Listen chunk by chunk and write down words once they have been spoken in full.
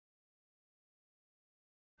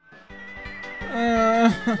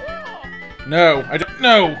No, I don't.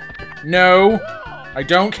 No, no, I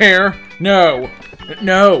don't care. No,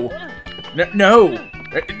 no, no,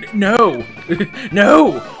 no,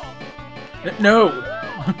 no, no.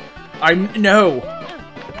 I no,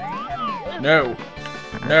 no,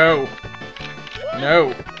 no, no,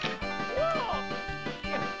 no,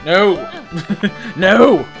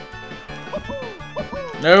 no,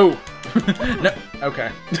 no, no.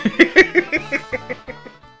 Okay.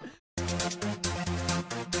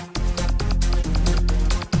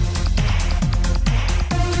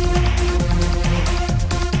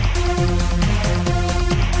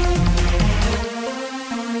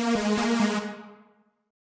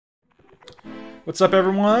 What's up,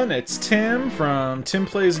 everyone? It's Tim from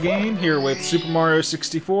TimPlaysAGame here with Super Mario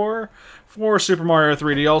 64 for Super Mario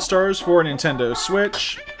 3D All-Stars for Nintendo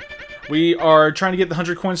Switch. We are trying to get the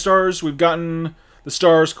 100 coin stars. We've gotten the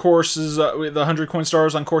stars courses, the 100 coin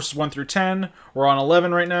stars on courses 1 through 10. We're on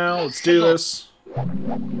 11 right now. Let's do this.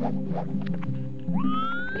 And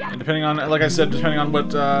depending on, like I said, depending on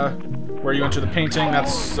what where you enter the painting,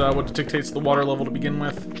 that's what dictates the water level to begin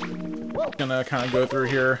with. Gonna kind of go through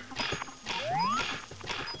here.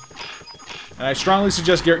 And I strongly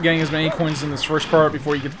suggest getting as many coins in this first part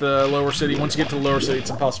before you get to the lower city. Once you get to the lower city,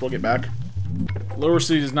 it's impossible to get back. Lower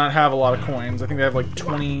city does not have a lot of coins. I think they have like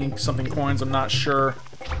 20-something coins. I'm not sure.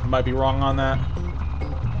 I might be wrong on that.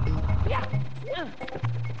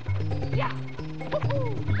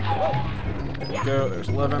 There we go. There's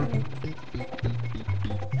 11.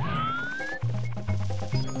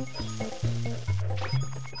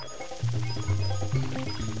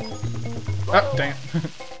 Oh, dang it.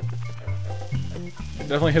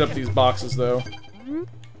 Definitely hit up these boxes, though. Ooh,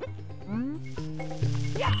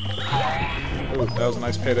 that was a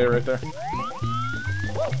nice payday right there.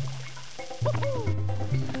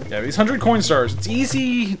 Yeah, these 100 coin stars, it's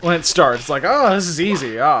easy when it starts. It's like, oh, this is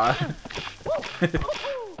easy, ah.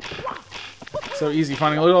 So easy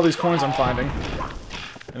finding. Look at all these coins I'm finding.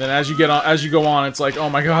 And then as you go on, it's like, oh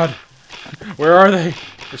my god, where are they?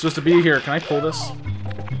 They're supposed to be here. Can I pull this?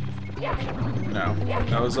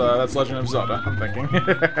 No, that's Legend of Zelda, I'm thinking.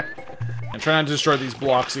 And try not to destroy these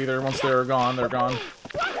blocks either. Once they're gone, they're gone.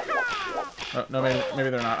 Oh, no, maybe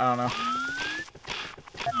they're not. I don't know.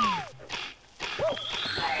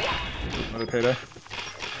 Another payday.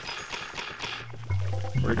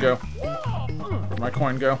 Where'd it go? Where'd my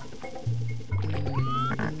coin go?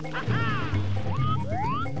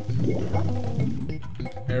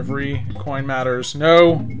 Every coin matters.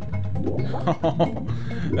 No!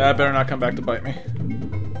 That better not come back to bite me.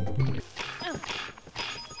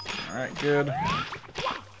 Alright, good.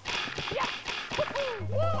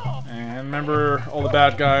 And remember, all the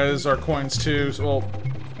bad guys are coins too. So, well,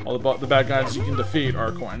 all the bad guys you can defeat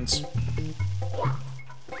are coins.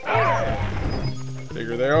 The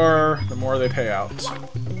bigger they are, the more they pay out.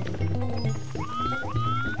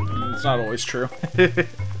 And it's not always true.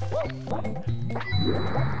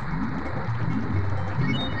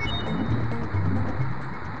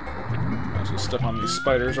 Step on these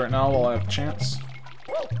spiders right now while I have a chance.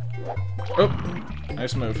 Oh,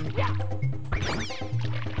 nice move.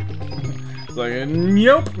 It's like,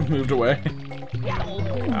 nope, moved away.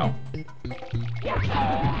 Ow.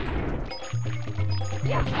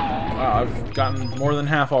 Wow, I've gotten more than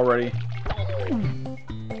half already.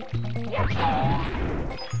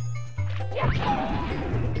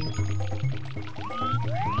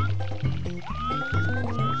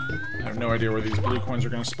 I have no idea where these blue coins are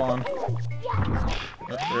going to spawn.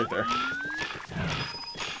 Oh, right there.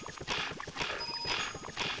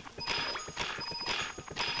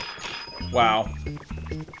 Wow.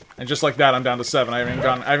 And just like that, I'm down to 7. I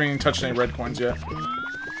haven't even touched any red coins yet.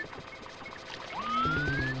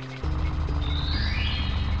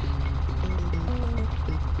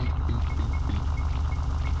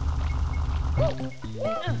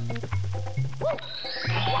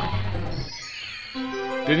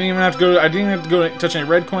 Didn't even have to go. I didn't even have to go touch any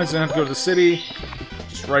red coins. Didn't have to go to the city.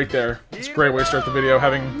 Just right there. It's a great way to start the video.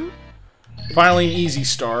 Having finally an easy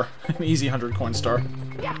star, an easy 100 coin star.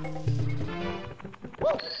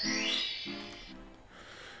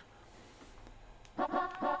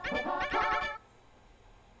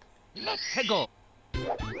 Let's go.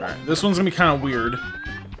 Alright, this one's gonna be kind of weird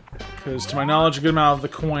because, to my knowledge, a good amount of the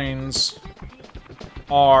coins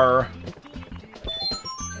are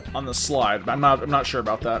on the slide. But I'm not sure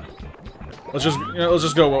about that. Let's just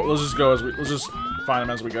find them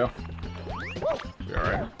as we go. Be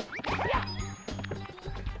alright.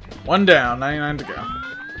 One down, 99 to go. Come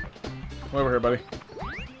over here, buddy.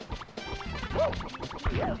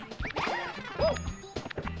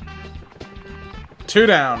 Two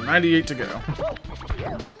down, 98 to go.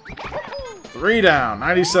 3 down.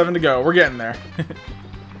 97 to go. We're getting there.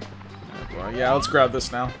 Well, yeah, let's grab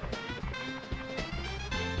this now.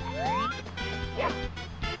 Right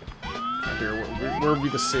here. Where would be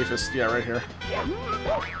the safest? Yeah, right here.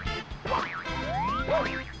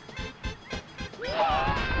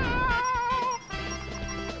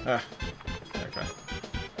 Ah.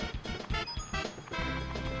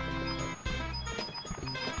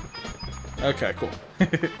 Okay. Okay, cool.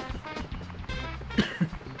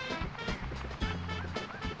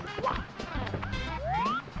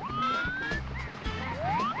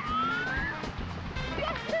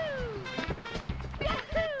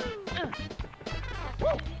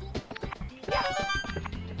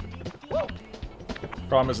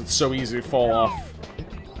 Problem is, it's so easy to fall off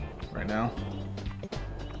right now.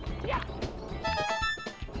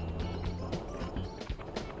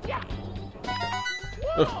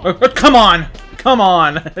 Come on! Come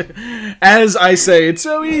on! As I say, it's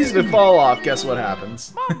so easy to fall off. Guess what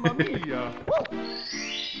happens? Mamma mia!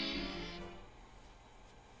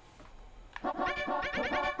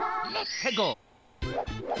 Let's go!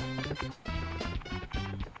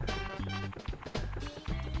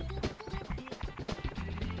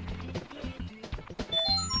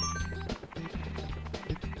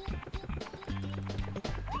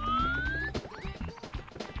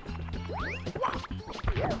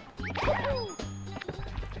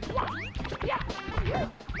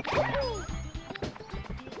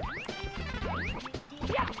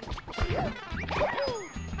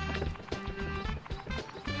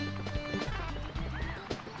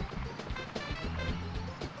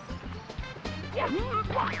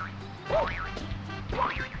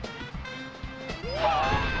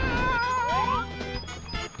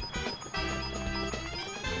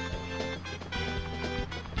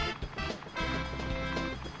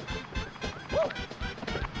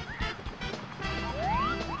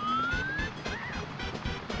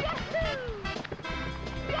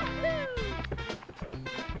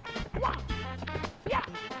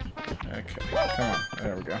 Okay, come on.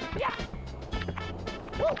 There we go.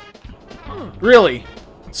 Really?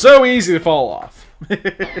 So easy to fall off.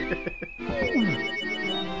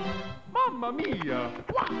 Mamma mia!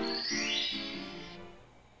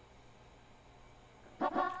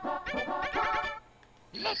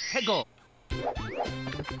 Let's go!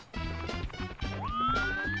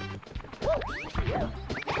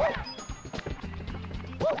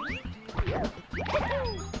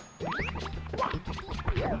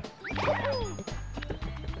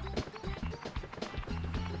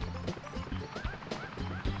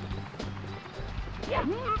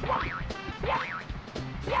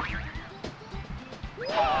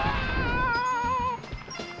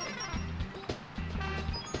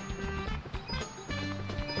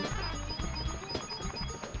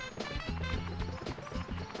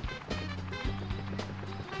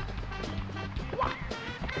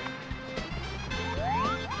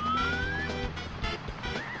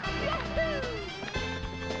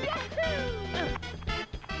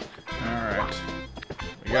 Alright.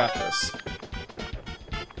 We got this.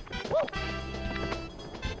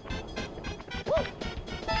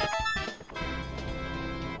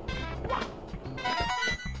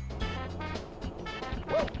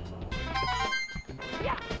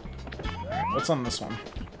 What's on this one?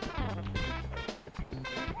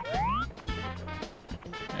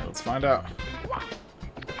 Yeah, let's find out.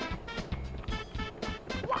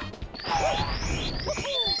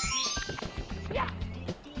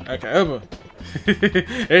 Okay, oh,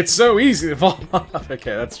 it's so easy to fall off.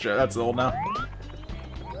 Okay, that's true. That's old now.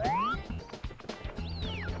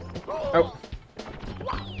 Oh.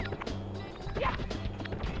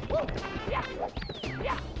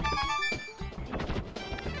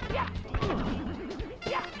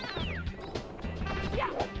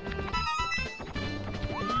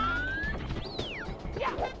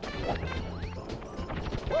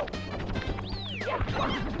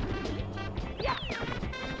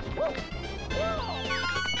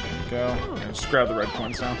 Go. Yeah, just grab the red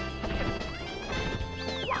coins now.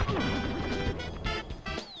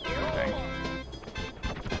 Dang.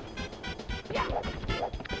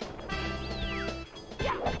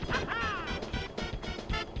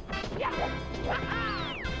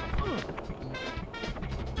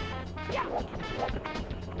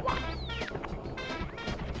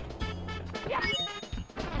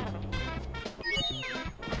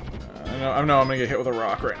 I know I'm gonna get hit with a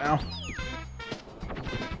rock right now.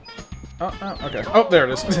 Oh, okay. Oh, there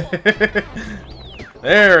it is.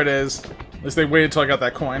 There it is. At least they waited till I got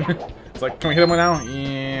that coin. It's like, can we hit him now?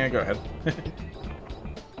 Yeah, go ahead.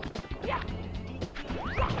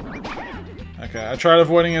 Okay, I tried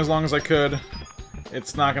avoiding it as long as I could.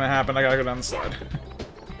 it's not gonna happen. I gotta go down the slide.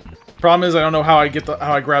 Problem is, I don't know how I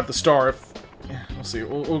grab the star. If we'll see,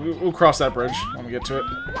 we'll cross that bridge when we get to it.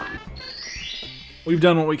 We've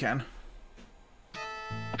done what we can.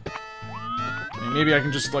 I mean, maybe I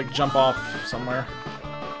can just like jump off somewhere.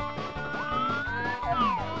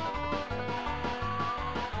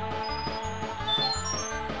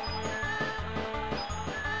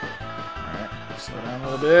 Alright, slow down a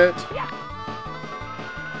little bit.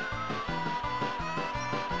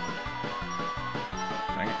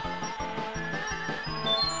 Dang it.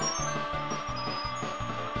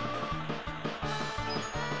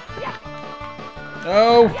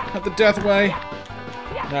 No, not the death way.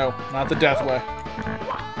 No, not the death way.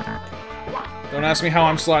 Don't ask me how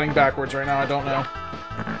I'm sliding backwards right now, I don't know.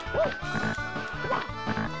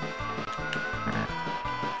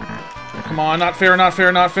 Come on, not fair, not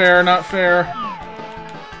fair, not fair, not fair.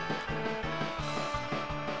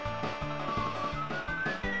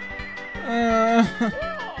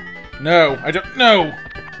 No, I don't, no!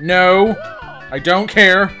 No! I don't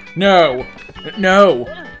care! No! No!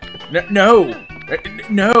 No! No!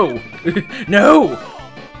 No! No!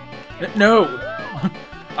 No!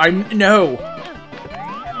 I'm no!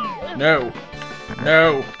 No!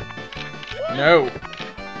 No! No!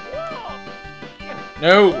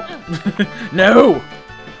 No! No!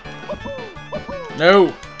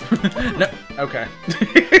 No! No! Okay.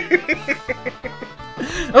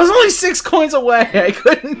 I was only 6 coins away! I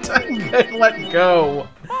couldn't let go!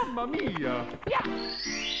 Mamma mia!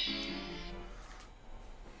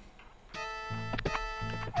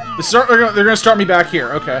 They're gonna start me back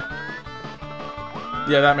here, okay.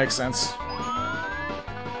 Yeah, that makes sense.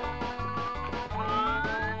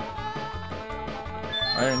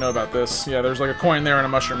 I didn't know about this. Yeah, there's like a coin there and a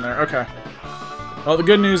mushroom there. Okay. Well, the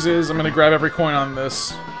good news is I'm gonna grab every coin on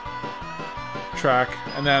this track,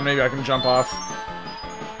 and then maybe I can jump off.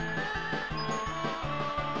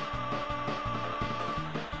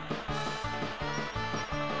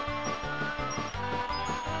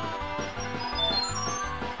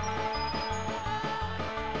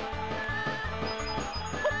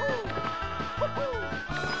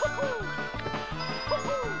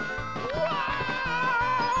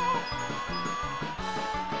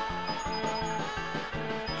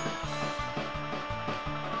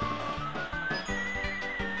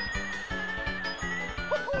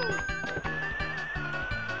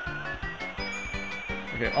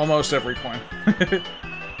 Okay, almost every coin.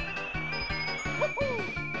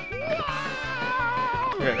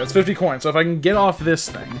 Okay, that's 50 coins, so if I can get off this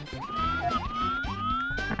thing...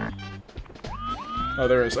 Oh,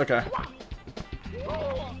 there is, okay.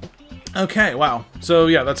 Okay, wow. So,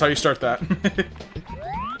 yeah, that's how you start that.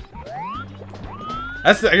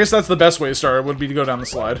 I guess that's the best way to start, it would be to go down the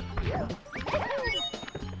slide.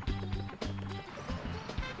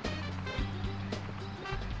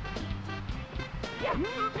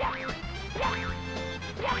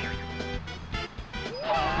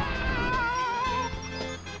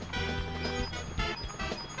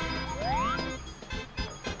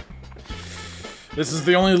 This is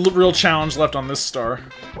the only real challenge left on this star.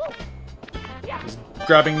 Is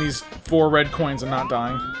grabbing these 4 red coins and not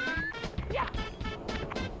dying.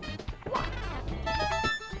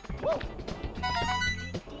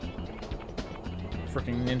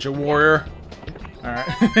 Freaking Ninja Warrior. Alright.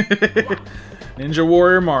 Ninja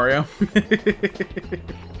Warrior Mario.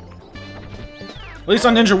 At least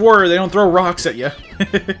on Ninja Warrior, they don't throw rocks at you.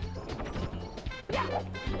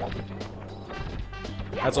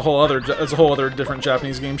 That's a whole other different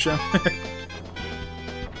Japanese game show.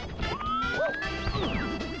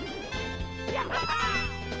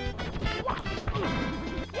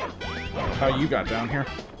 How you got down here?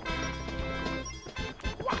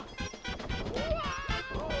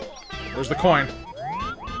 There's the coin.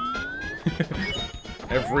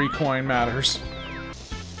 Every coin matters.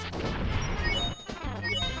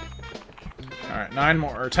 Alright, 9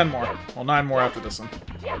 more, or 10 more. Well, 9 more after this one.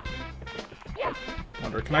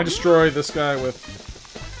 Wonder, can I destroy this guy with...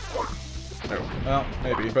 No. Well,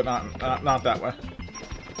 maybe, but not that way.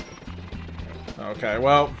 Okay,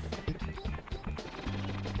 well...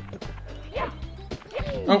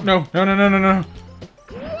 Oh, no. No, no, no, no, no.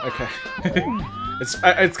 Okay.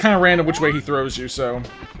 It's kind of random which way he throws you, so...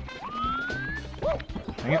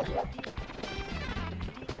 Dang it.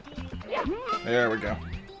 There we go.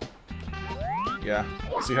 Yeah,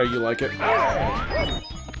 see how you like it.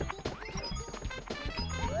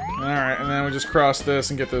 Alright, and then we just cross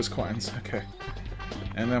this and get those coins. Okay.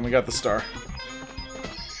 And then we got the star.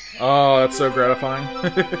 Oh, that's so gratifying.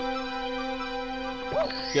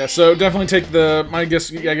 Yeah, so definitely take the... I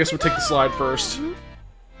guess we'll take the slide first.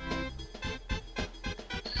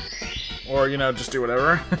 Or, you know, just do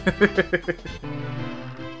whatever.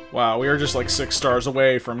 Wow, we are just like 6 stars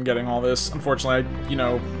away from getting all this. Unfortunately, I, you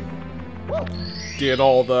know, did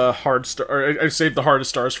all the hard I saved the hardest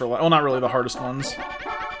stars for well, not really the hardest ones.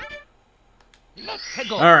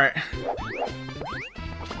 Alright.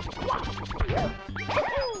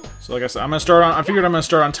 So like I said, I figured I'm gonna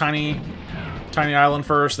start on Tiny Island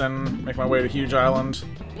first, then make my way to Huge Island.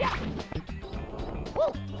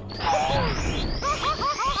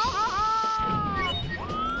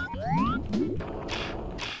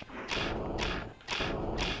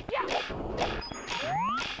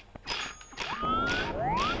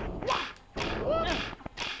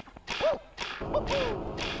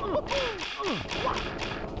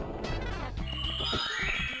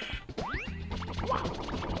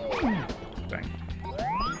 Dang.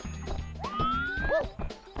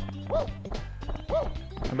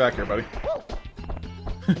 Come back here, buddy.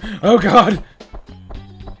 Oh god!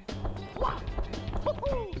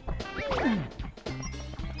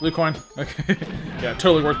 Blue coin. Okay. Yeah,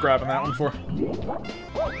 totally worth grabbing that one for.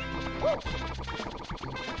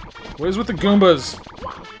 What is with the Goombas?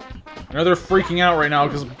 I know they're freaking out right now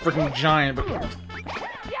because I'm freaking giant, but...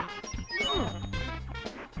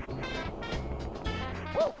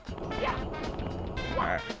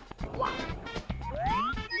 Alright.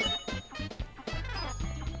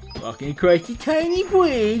 Walking across the tiny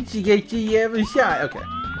bridge to get to the other side. Okay.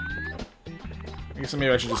 I guess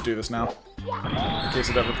maybe I should just do this now. In case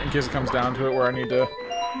it comes down to it where I need to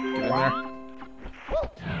get in there.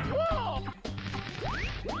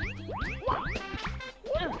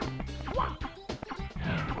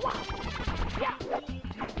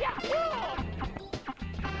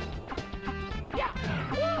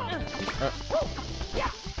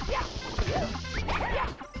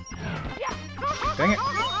 Dang it.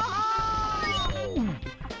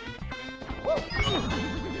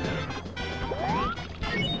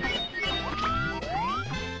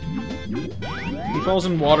 He falls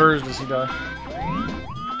in water, does he die?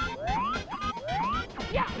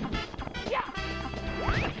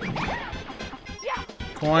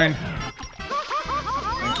 Coin.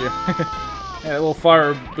 Thank you. Yeah, that little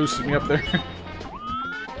fire boosted me up there.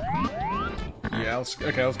 Yeah, let's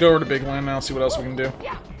go over to Big Land now, see what else we can do.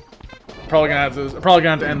 Probably gonna have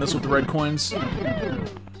to end this with the red coins.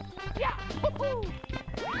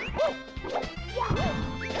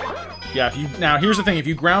 Yeah, now here's the thing, if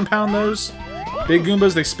you ground pound those big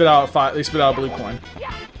Goombas, they spit out a blue coin.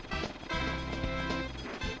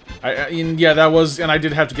 Yeah, that was, and I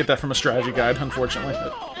did have to get that from a strategy guide, unfortunately.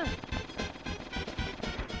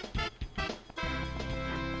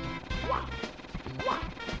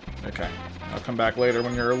 Okay, I'll come back later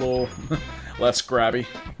when you're a little less grabby.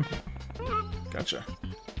 Gotcha.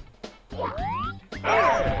 I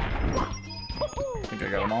think I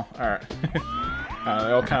got them all. Alright.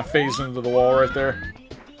 They all kind of phased into the wall right there.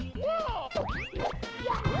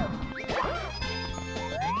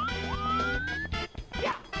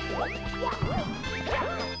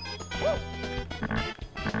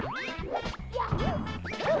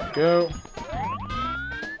 Go.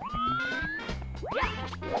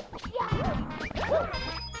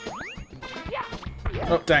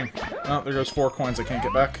 Oh, dang. Oh, there goes 4 coins I can't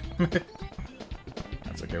get back.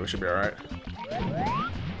 That's okay, we should be alright.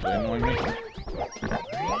 Really annoying me.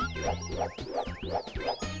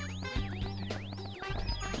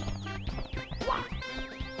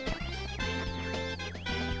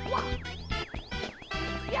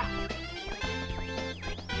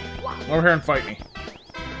 Come over here and fight me.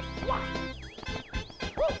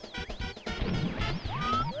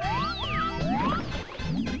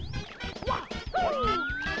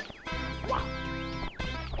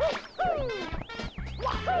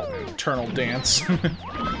 Eternal dance.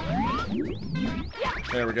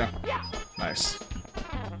 There we go. Nice.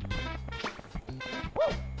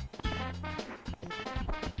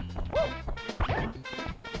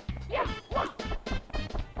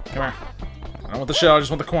 Come here. I don't want the shell, I just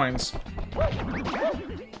want the coins.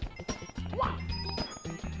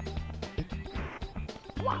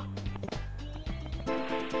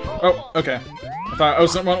 Oh, okay. I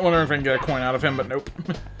was wondering if I can get a coin out of him, but nope.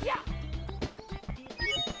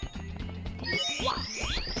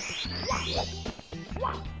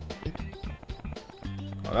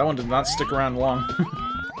 Oh, that one did not stick around long.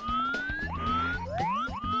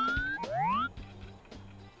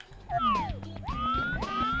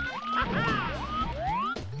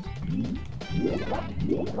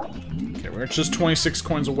 Okay, we're just 26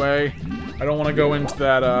 coins away. I don't want to go into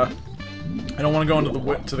that, I don't want to go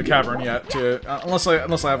into the cavern yet, unless I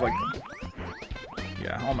have, like...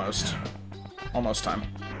 Yeah, almost. Almost time.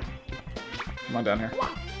 Come on down here.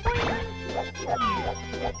 There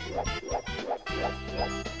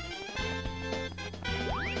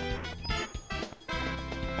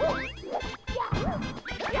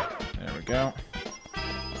we go.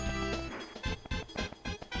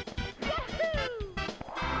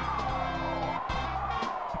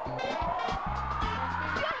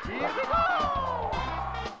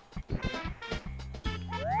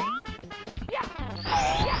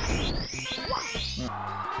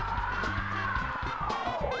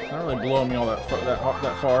 Not really blowing me all that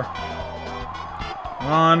far.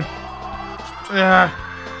 Come on. Yeah.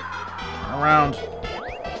 Around.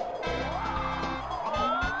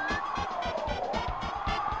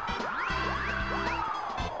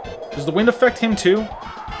 Does the wind affect him too?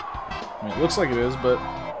 I mean, it looks like it is, but...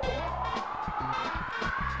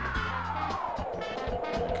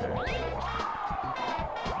 Okay.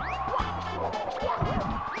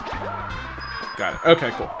 Got it.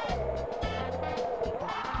 Okay, cool.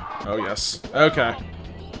 Oh, yes. Okay.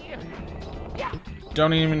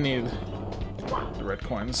 Don't even need the red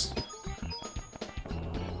coins.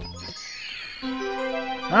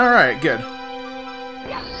 Alright, good.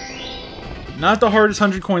 Not the hardest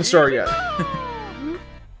 100 coin star yet. That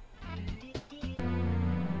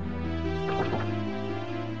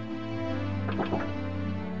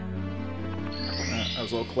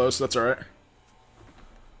was a little close, that's alright.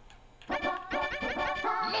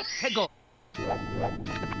 Go.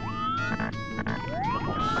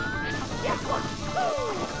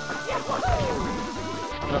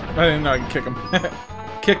 Oh, I didn't know I could kick him.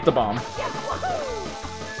 Kick the bomb.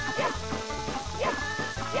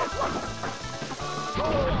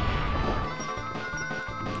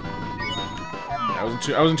 I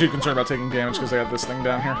wasn't too concerned about taking damage because I got this thing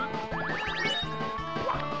down here.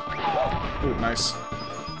 Ooh, nice.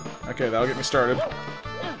 Okay, that'll get me started.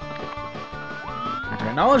 To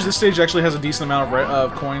my knowledge, this stage actually has a decent amount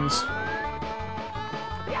of coins.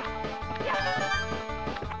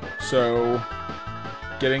 So,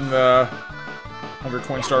 getting the 100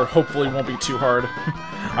 coin star hopefully won't be too hard.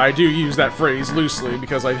 I do use that phrase loosely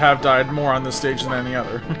because I have died more on this stage than any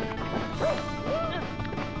other.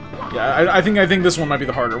 Yeah, I think this one might be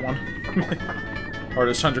the harder one.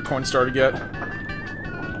 Hardest 100 coin star to get.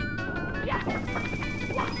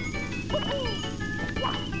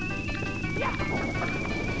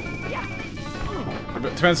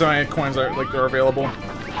 It depends on how many coins are available.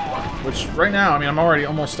 Which right now, I mean, I'm already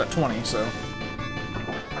almost at 20, so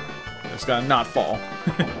I just gotta not fall.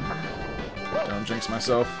 Don't jinx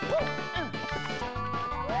myself.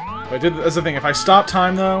 But I did. That's the thing. If I stop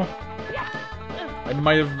time though, I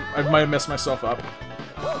might have messed myself up.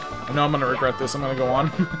 I know I'm gonna regret this. I'm gonna go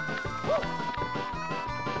on.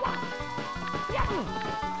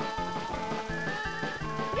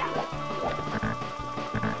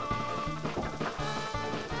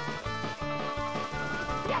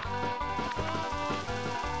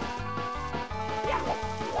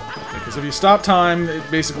 Because if you stop time, it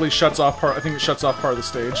basically shuts off part. I think it shuts off part of the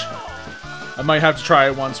stage. I might have to try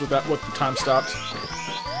it once with the time stopped.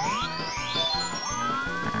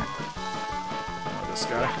 This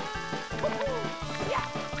guy.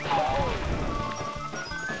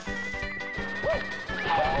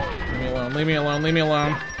 Leave me alone, leave me alone, leave me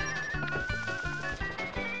alone.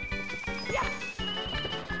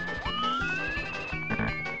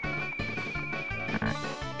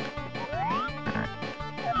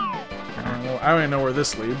 I don't even know where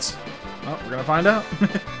this leads. Oh, we're gonna find out.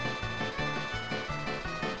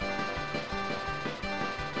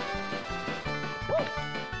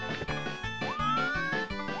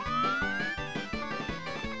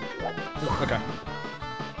 Okay.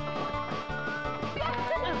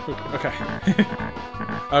 Ooh, okay.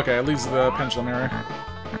 Okay, it leads to the pendulum area.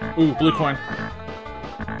 Ooh, blue coin.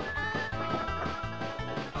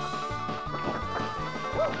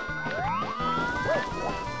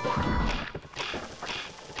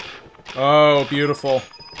 Oh, beautiful.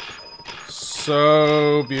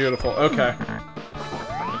 So beautiful. Okay.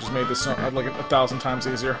 I just made this like 1,000 times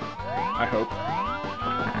easier. I hope.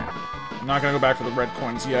 I'm not gonna go back for the red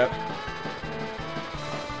coins yet.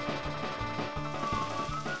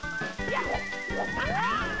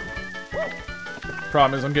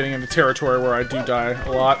 Problem is I'm getting into territory where I do die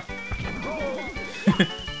a lot.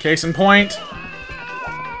 Case in point.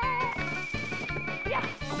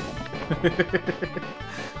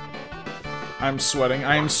 I'm sweating.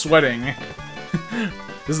 I am sweating.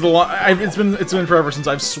 This is the it's been forever since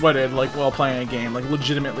I've sweated like while playing a game, like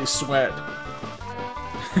legitimately sweat.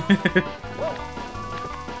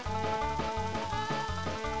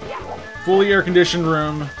 Fully air-conditioned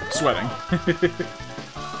room, sweating.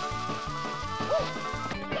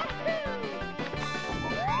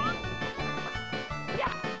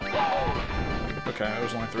 Okay,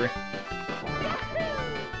 there's only 3.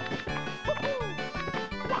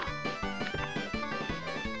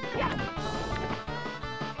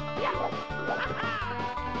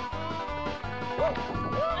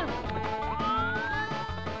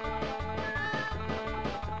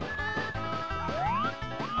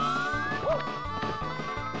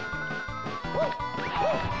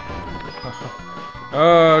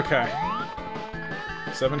 Okay.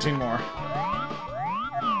 17 more.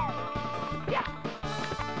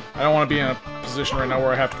 I don't want to be in a position right now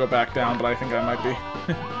where I have to go back down, but I think I might be.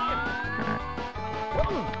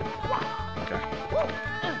 Okay.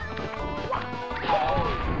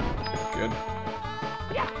 Good.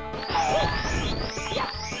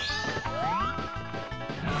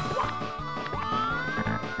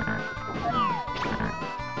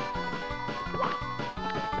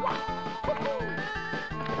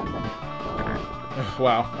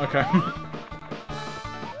 Wow, okay.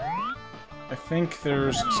 I think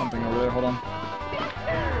there's something over there, hold on.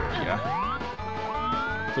 Yeah.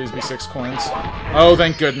 Please be 6 coins. Oh,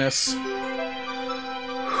 thank goodness.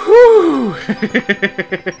 Whew!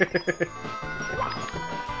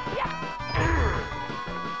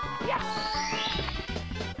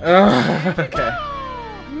 Okay.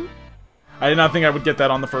 I did not think I would get that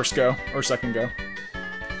on the first go, or second go.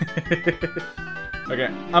 Okay,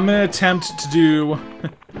 I'm gonna attempt to do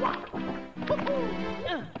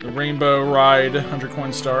the Rainbow Ride 100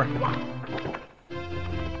 coin star.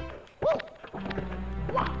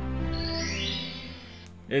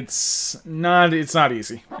 It's not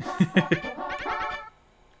easy.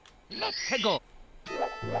 Let's go.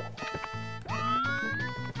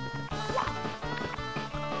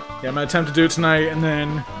 Yeah, I'm gonna attempt to do it tonight, and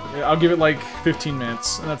then I'll give it like 15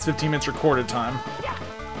 minutes, and that's 15 minutes recorded time.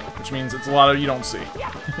 Which means it's a lot of you don't see.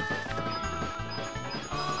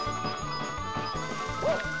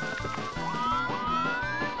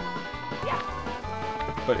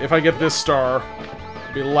 But if I get this star,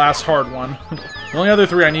 it'll be the last hard one. The only other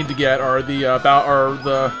 3 I need to get are the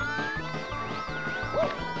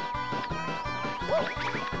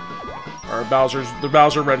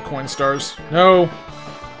Bowser red coin stars. No,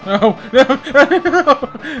 no, no,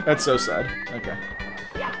 no! That's so sad. Okay.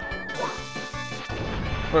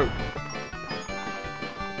 Whoa.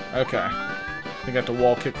 Okay. I think I have to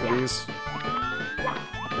wall kick for these.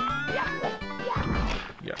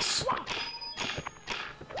 Yes.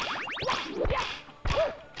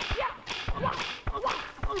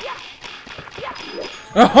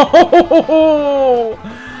 Oh!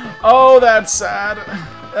 Oh, that's sad.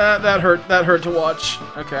 That hurt to watch.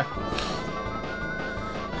 Okay.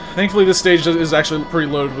 Thankfully, this stage is actually pretty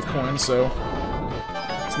loaded with coins, so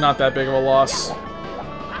it's not that big of a loss.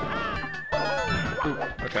 Ooh,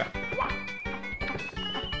 okay.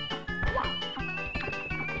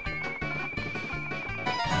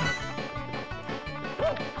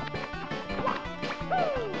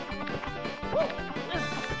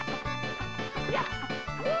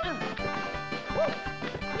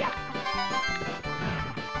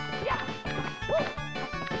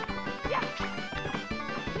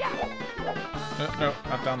 No,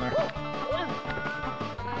 not down there.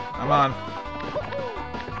 I'm on.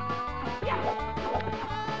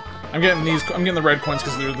 I'm getting the red coins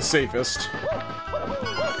because they're the safest.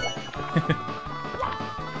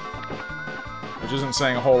 Which isn't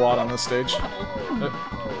saying a whole lot on this stage.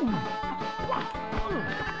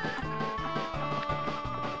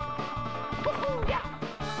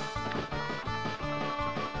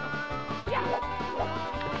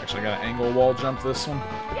 Actually, I gotta angle wall jump this one.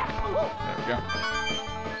 There we go.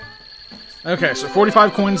 Okay, so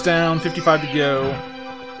 45 coins down, 55 to go.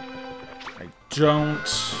 I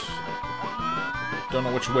don't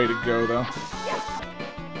know which way to go, though.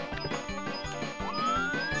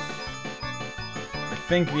 I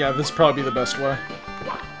think, yeah, this would probably be the best way.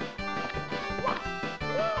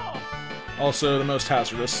 Also, the most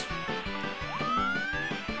hazardous.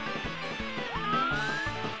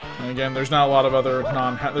 And again, there's not a lot of other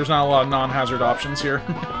non-hazard options here.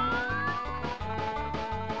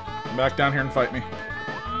 Come back down here and fight me.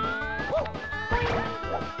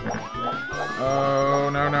 Oh,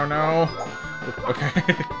 no, no, no. Okay.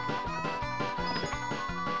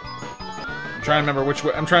 I'm trying to remember which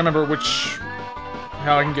way.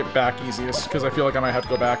 How I can get back easiest, because I feel like I might have to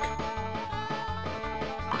go back.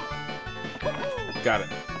 Got it.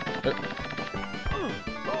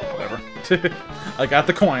 Whatever. I got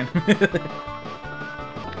the coin.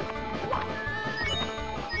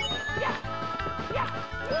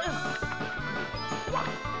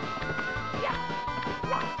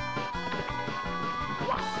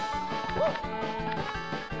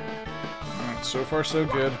 So far, so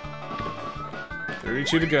good.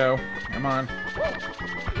 32 to go. Come on.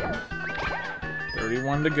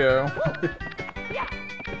 31 to go.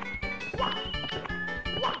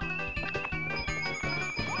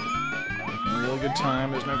 Really good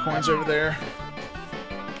time. There's no coins over there.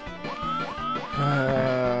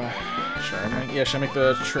 Should I make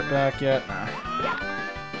the trip back yet? Nah.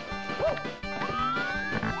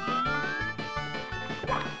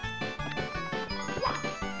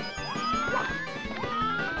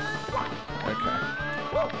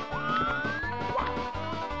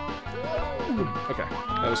 Okay,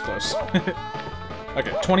 that was close.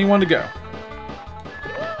 Okay, 21 to go.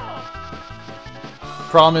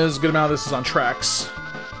 Problem is, a good amount of this is on tracks.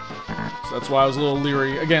 So that's why I was a little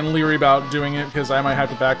leery. Again, leery about doing it, because I might have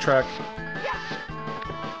to backtrack.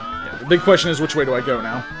 Yeah, the big question is, which way do I go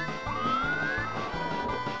now?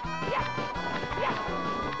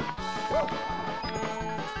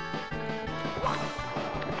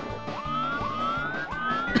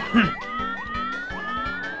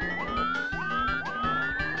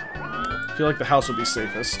 I feel like the house would be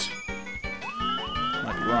safest.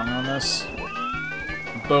 Might be wrong on this.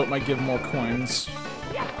 The boat might give more coins.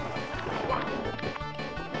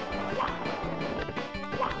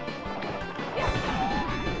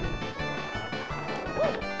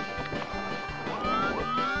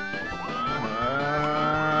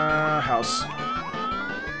 House.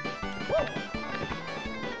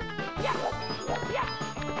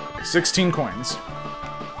 $16 coins.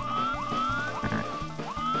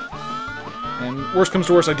 And worst comes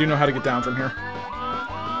to worst, I do know how to get down from here.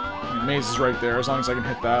 The maze is right there. As long as I can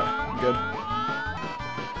hit that, I'm good.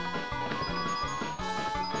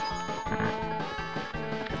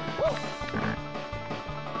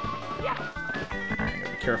 Gotta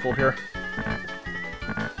be careful here.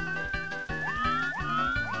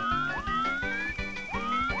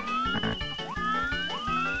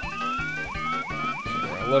 Okay,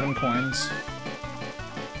 we're at 11 coins.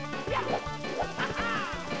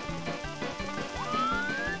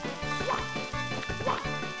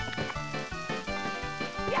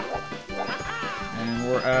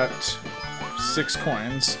 We're at 6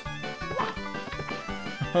 coins.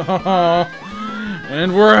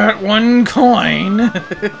 And we're at 1 coin!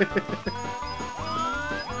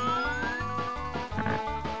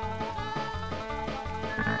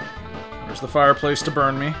 There's the fireplace to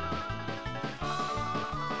burn me.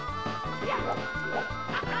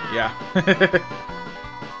 Yeah.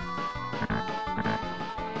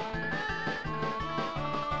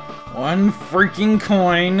 One freaking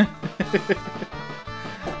coin!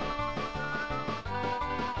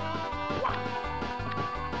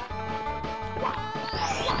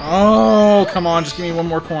 Oh, come on, just give me one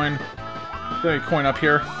more coin. Give me a coin up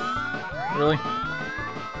here. Really?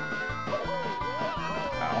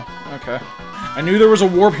 Ow, okay. I knew there was a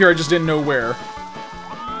warp here, I just didn't know where.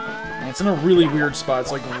 And it's in a really weird spot,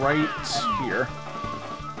 it's like right here.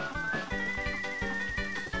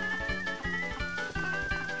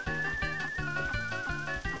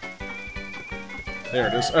 There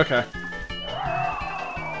it is, okay.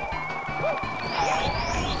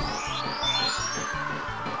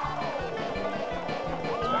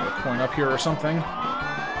 Coin up here or something.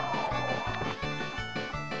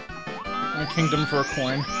 A kingdom for a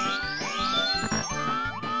coin.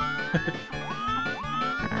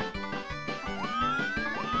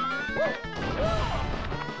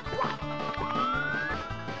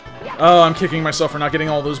 Oh, I'm kicking myself for not getting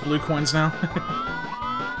all those blue coins now.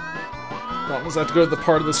 Problem is I have to go to the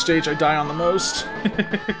part of the stage I die on the most.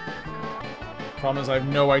 Problem is I have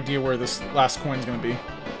no idea where this last coin's gonna be.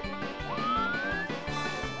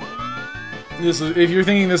 This is, if you're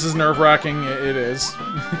thinking this is nerve-wracking, it is.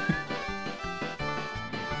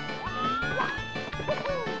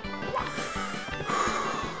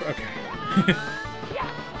 Okay.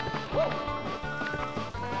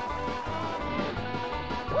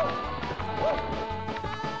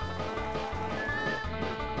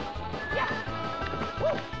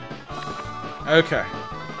 Okay.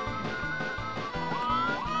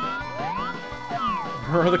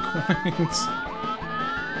 Where are the coins?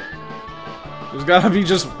 There's gotta be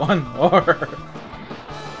just one more.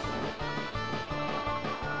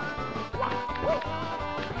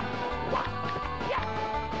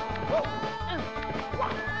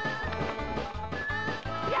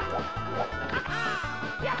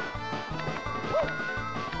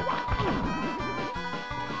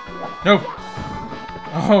 No!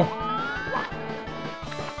 Oh!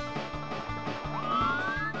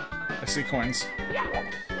 I see coins.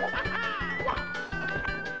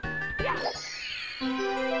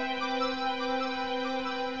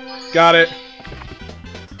 Got it.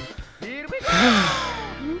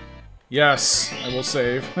 Yes, I will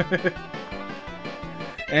save.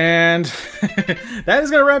 And that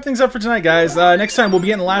is going to wrap things up for tonight, guys. Next time, we'll be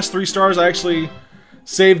getting the last 3 stars. I actually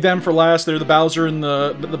saved them for last. They're the Bowser and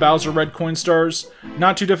the Bowser red coin stars.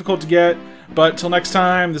 Not too difficult to get. But till next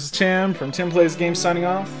time, this is Tim from TimPlaysAGame signing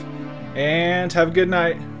off. And have a good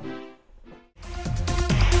night.